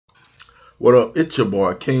What up? It's your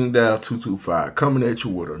boy King Dow 225 coming at you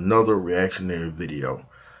with another reactionary video.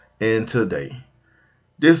 And today,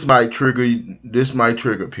 this might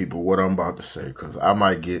trigger people what I'm about to say, because I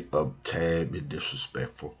might get a tad bit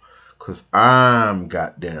disrespectful, because I'm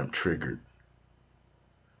goddamn triggered.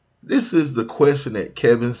 This is the question that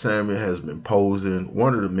Kevin Samuel has been posing.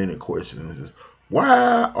 One of the many questions is,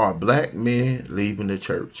 why are black men leaving the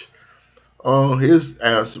church? His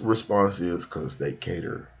response is because they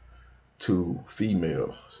cater to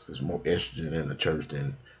females. There's more estrogen in the church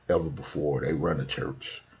than ever before. They run the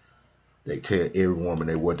church. They tell every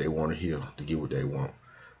woman what they want to hear to get what they want.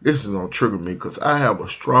 This is going to trigger me because I have a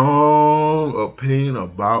strong opinion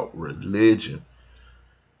about religion,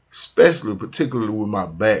 particularly with my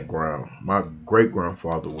background. My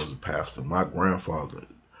great-grandfather was a pastor. My grandfather,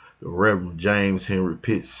 the Reverend James Henry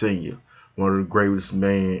Pitts Sr., one of the greatest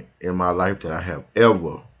men in my life that I have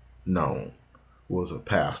ever known, was a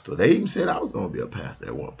pastor. They even said I was going to be a pastor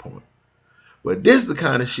at one point. But this is the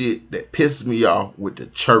kind of shit that pisses me off with the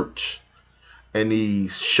church and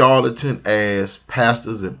these charlatan ass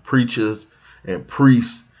pastors and preachers and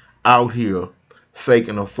priests out here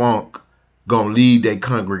faking a funk, gonna lead their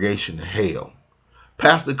congregation to hell.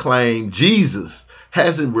 Pastor claimed Jesus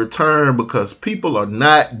hasn't returned because people are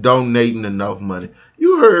not donating enough money.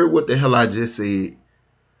 You heard what the hell I just said.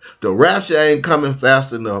 The rapture ain't coming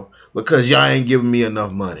fast enough because y'all ain't giving me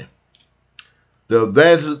enough money.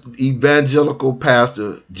 The evangelical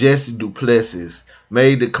pastor Jesse Duplantis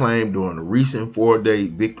made the claim during a recent 4-day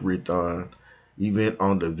Victorython event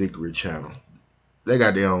on the Victory channel. They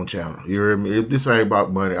got their own channel. You heard me? If this ain't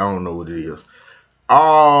about money, I don't know what it is.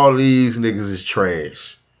 All these niggas is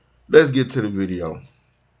trash. Let's get to the video.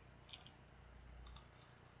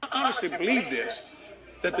 I honestly believe this,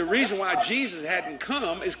 that the reason why Jesus hadn't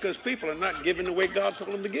come is because people are not giving the way God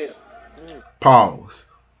told them to give. Pause.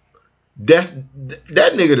 That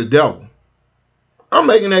nigga the devil. I'm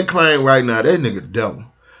making that claim right now. That nigga the devil.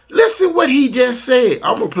 Listen what he just said.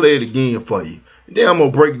 I'm going to play it again for you. Then I'm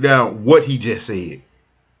going to break down what he just said.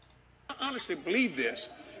 I honestly believe this,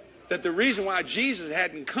 that the reason why Jesus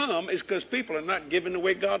hadn't come is because people are not giving the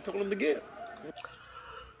way God told them to give.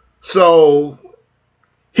 So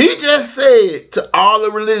he just said to all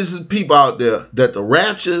the religious people out there that the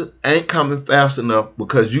rapture ain't coming fast enough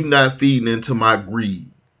because you're not feeding into my greed.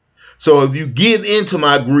 So if you give into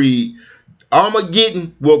my greed,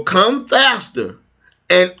 Armageddon will come faster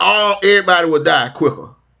and everybody will die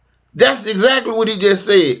quicker. That's exactly what he just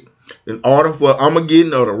said. In order for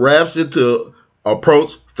Armageddon or the rapture to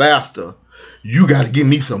approach faster, you got to give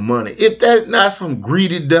me some money. If that's not some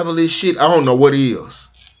greedy, devilish shit, I don't know what is.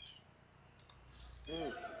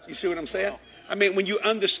 You see what I'm saying? I mean, when you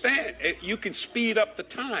understand it, you can speed up the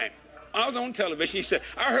time. I was on television. He said,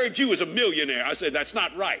 I heard you was a millionaire. I said, that's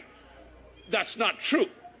not right. That's not true.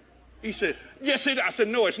 He said, yes, it is. I said,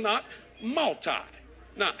 no, it's not. Multi.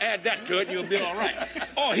 Now, add that to it and you'll be all right.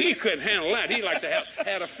 Oh, he couldn't handle that. He like to have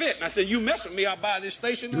had a fit. And I said, you mess with me, I'll buy this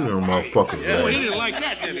station. You know, motherfucker. Oh, he didn't like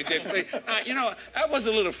that, did he? You know, that was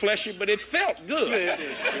a little fleshy, but it felt good.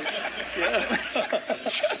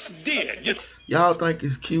 Just did. Y'all think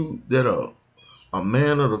it's cute that a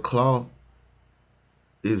man of the cloth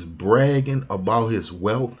is bragging about his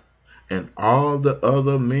wealth, and all the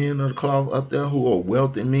other men of the cloth up there who are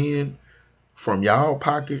wealthy men from y'all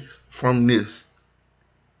pockets, from this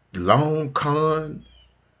long con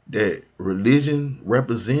that religion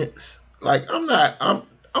represents? Like, I'm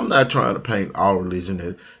not trying to paint all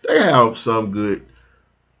religion. They have some good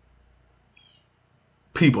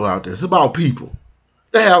people out there. It's about people.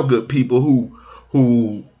 They have good people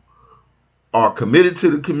who are committed to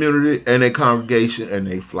the community and their congregation, and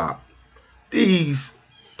they flop. These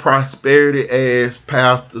prosperity ass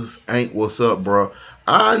pastors ain't what's up, bro.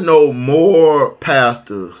 I know more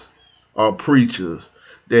pastors or preachers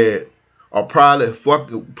that are probably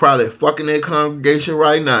fucking their congregation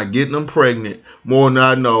right now, getting them pregnant, more than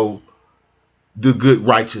I know the good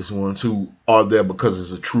righteous ones who are there because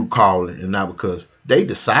it's a true calling and not because they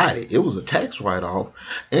decided it was a tax write-off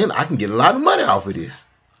and I can get a lot of money off of this.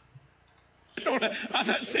 I'm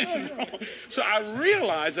not saying wrong. So I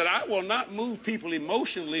realize that I will not move people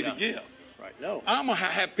emotionally to give. Right. No. I'm going to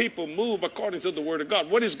have people move according to the word of God.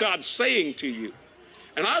 What is God saying to you?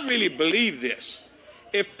 And I really believe this.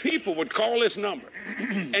 If people would call this number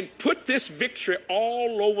and put this victory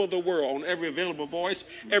all over the world on every available voice,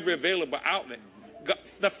 every available outlet, God,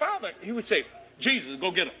 the Father, he would say, Jesus,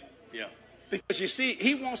 go get him. Yeah. Because you see,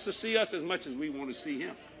 he wants to see us as much as we want to see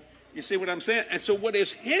him. You see what I'm saying? And so what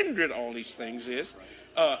has hindered all these things is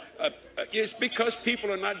because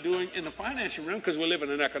people are not doing in the financial realm, because we live in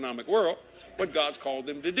an economic world, what God's called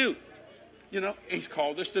them to do. You know, he's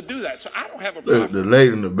called us to do that. So I don't have a Look, problem. the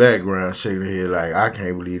lady in the background shaking her head like, I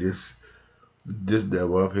can't believe this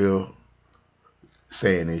devil up here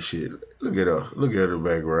saying this shit. Look at her. Look at her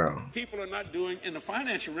background. People are not doing in the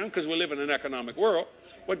financial realm, because we live in an economic world,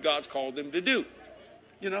 what God's called them to do.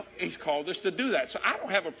 You know, he's called us to do that. So I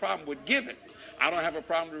don't have a problem with giving. I don't have a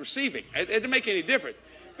problem with receiving. It doesn't make any difference,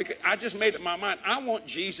 because I just made up my mind. I want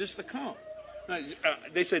Jesus to come. Now,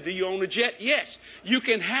 they said, do you own a jet? Yes. You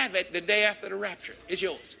can have it the day after the rapture. It's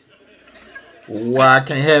yours. Why I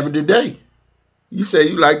can't have it today? You say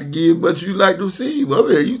you like to give, but you like to receive.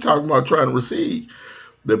 Over here, you talking about trying to receive.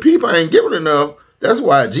 The people ain't giving enough. That's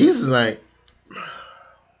why Jesus ain't.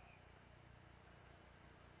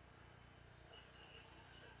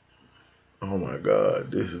 Oh my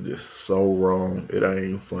God, this is just so wrong. It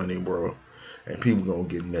ain't funny, bro. And people gonna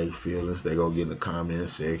get in their feelings. They gonna get in the comment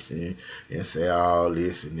section and say all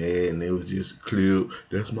this and that, and it was just a clip.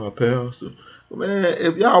 That's my pastor. Man,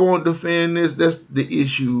 if y'all want to defend this, that's the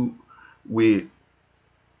issue with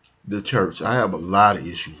the church. I have a lot of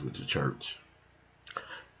issues with the church.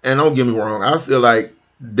 And don't get me wrong, I feel like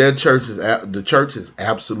the church is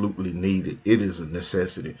absolutely needed. It is a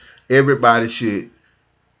necessity. Everybody should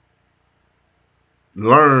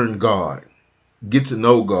learn God, get to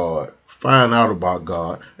know God, find out about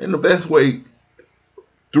God. And the best way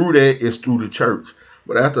through that is through the church.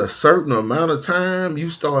 But after a certain amount of time, you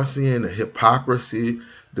start seeing the hypocrisy,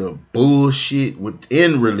 the bullshit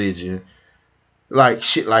within religion, like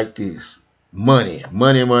shit like this. Money.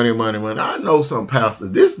 I know some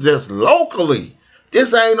pastors. This just locally.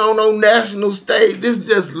 This ain't on no national stage. This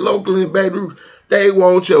just locally in Baton Rouge. They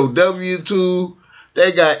want your W-2.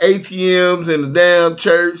 They got ATMs in the damn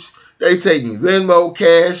church. They taking Venmo,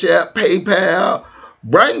 Cash App, PayPal.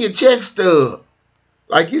 Bring your check stub.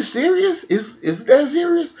 Like, you serious? Is that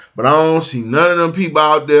serious? But I don't see none of them people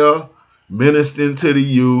out there ministering to the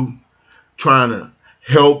youth, trying to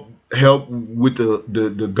help with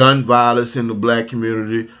the gun violence in the black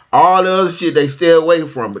community. All the other shit they stay away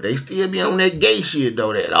from, but they still be on that gay shit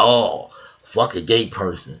though. That fuck a gay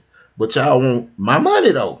person. But y'all want my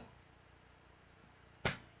money though.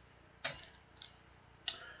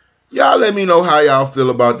 Y'all let me know how y'all feel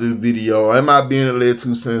about this video. Am I being a little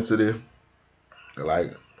too sensitive?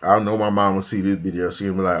 Like, I know my mom will see this video.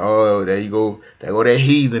 She'll be like, oh, there you go. There go that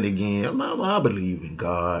heathen again. Mama, I believe in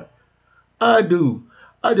God. I do.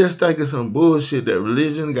 I just think it's some bullshit that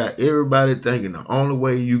religion got everybody thinking the only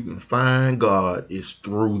way you can find God is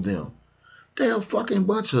through them. They're a fucking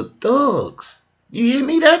bunch of thugs. You hear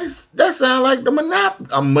me? That sounds like the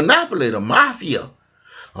monopoly, the mafia.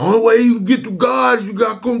 The only way you can get to God, you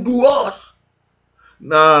got to come through us.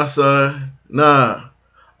 Nah, son. Nah.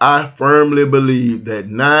 I firmly believe that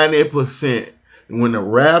 90%, when the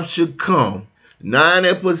rapture come,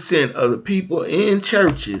 90% of the people in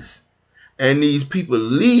churches and these people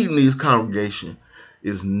leading these congregations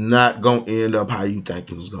is not going to end up how you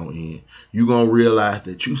think it was going to end. You're going to realize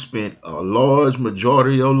that you spent a large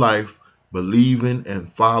majority of your life believing and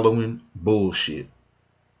following bullshit.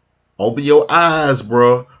 Open your eyes,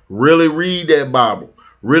 bro. Really read that Bible.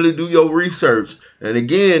 Really do your research. And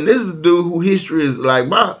again, this is a dude who history is like,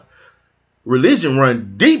 my religion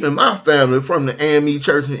run deep in my family from the AME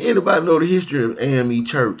Church. And anybody know the history of AME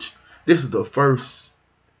Church? This is the first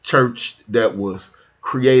church that was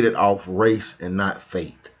created off race and not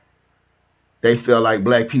faith. They felt like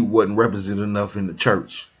black people wasn't represented enough in the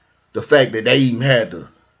church. The fact that they even had to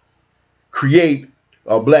create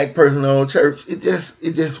a black person owned church, it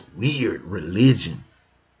just weird religion.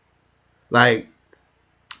 Like,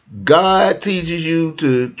 God teaches you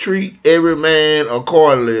to treat every man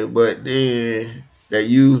accordingly, but then they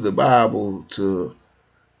use the Bible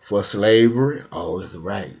for slavery. Oh, it's a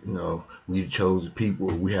right. You know, we chose the people.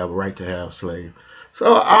 We have a right to have slaves.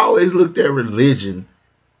 So I always looked at religion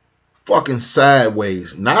fucking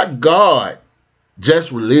sideways. Not God,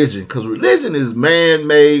 just religion. Because religion is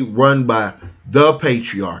man-made, run by the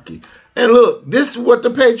patriarchy. And look, this is what the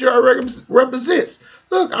patriarchy represents.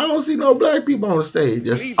 Look, I don't see no black people on the stage.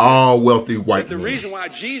 Just all wealthy white men. The reason why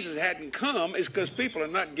Jesus hadn't come is because people are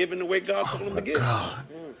not giving the way God told them to give. God.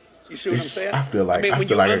 You see what I'm saying? I feel like I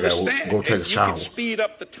gotta go take a shower. You can speed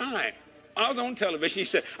up the time. I was on television. He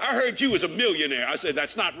said, I heard you was a millionaire. I said,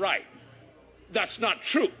 that's not right. That's not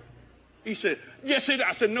true. He said, yes, it is.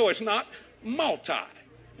 I said, no, it's not. Multi.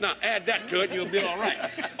 Now add that to it and you'll be all right.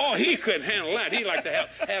 Oh, he couldn't handle that. He like to have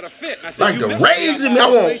had a fit. And I said, Like you to missed me raise out him, by I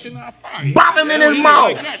the want station, I'll fire you. bop him in his He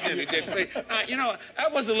mouth. like that, did he? You know,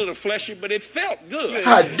 that was a little fleshy, but it felt good.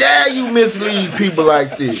 How dare you mislead people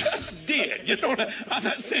like this? Just did. You know, I'm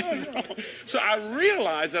not saying it's wrong. So I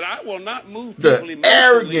realized that I will not move people The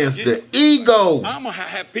emotionally. arrogance, the ego. I'm going to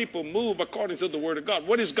have people move according to the word of God.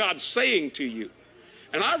 What is God saying to you?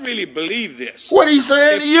 And I really believe this. What he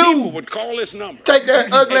saying If to you? people would call this number, Take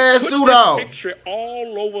that ugly and ass put suit this off. picture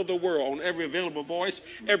all over the world on every available voice,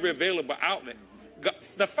 every available outlet. God,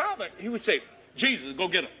 the Father, he would say, Jesus, go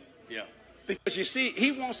get him. Yeah. Because you see,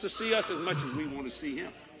 he wants to see us as much as we want to see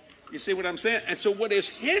him. You see what I'm saying? And so what has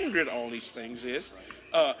hindered all these things is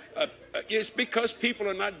it's because people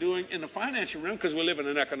are not doing in the financial realm, because we live in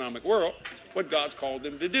an economic world, what God's called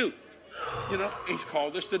them to do. You know, he's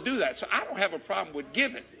called us to do that. So I don't have a problem with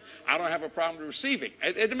giving. I don't have a problem with receiving.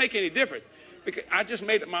 It doesn't make any difference. Because I just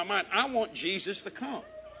made up my mind. I want Jesus to come.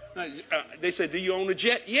 Now, they said, do you own a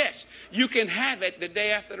jet? Yes. You can have it the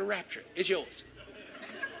day after the rapture. It's yours.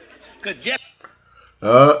 Because jet.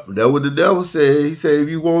 That's what the devil said. He said, if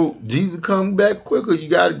you want Jesus to come back quicker, you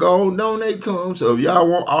got to go and donate to him. So if y'all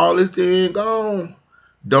want all this thing gone,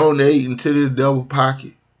 donate into this devil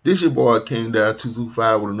pocket. This your boy King Down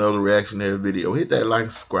 225 with another reactionary video. Hit that like,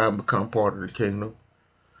 subscribe, and become part of the kingdom.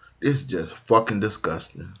 This is just fucking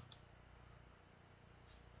disgusting.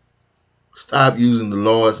 Stop using the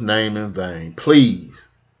Lord's name in vain, please.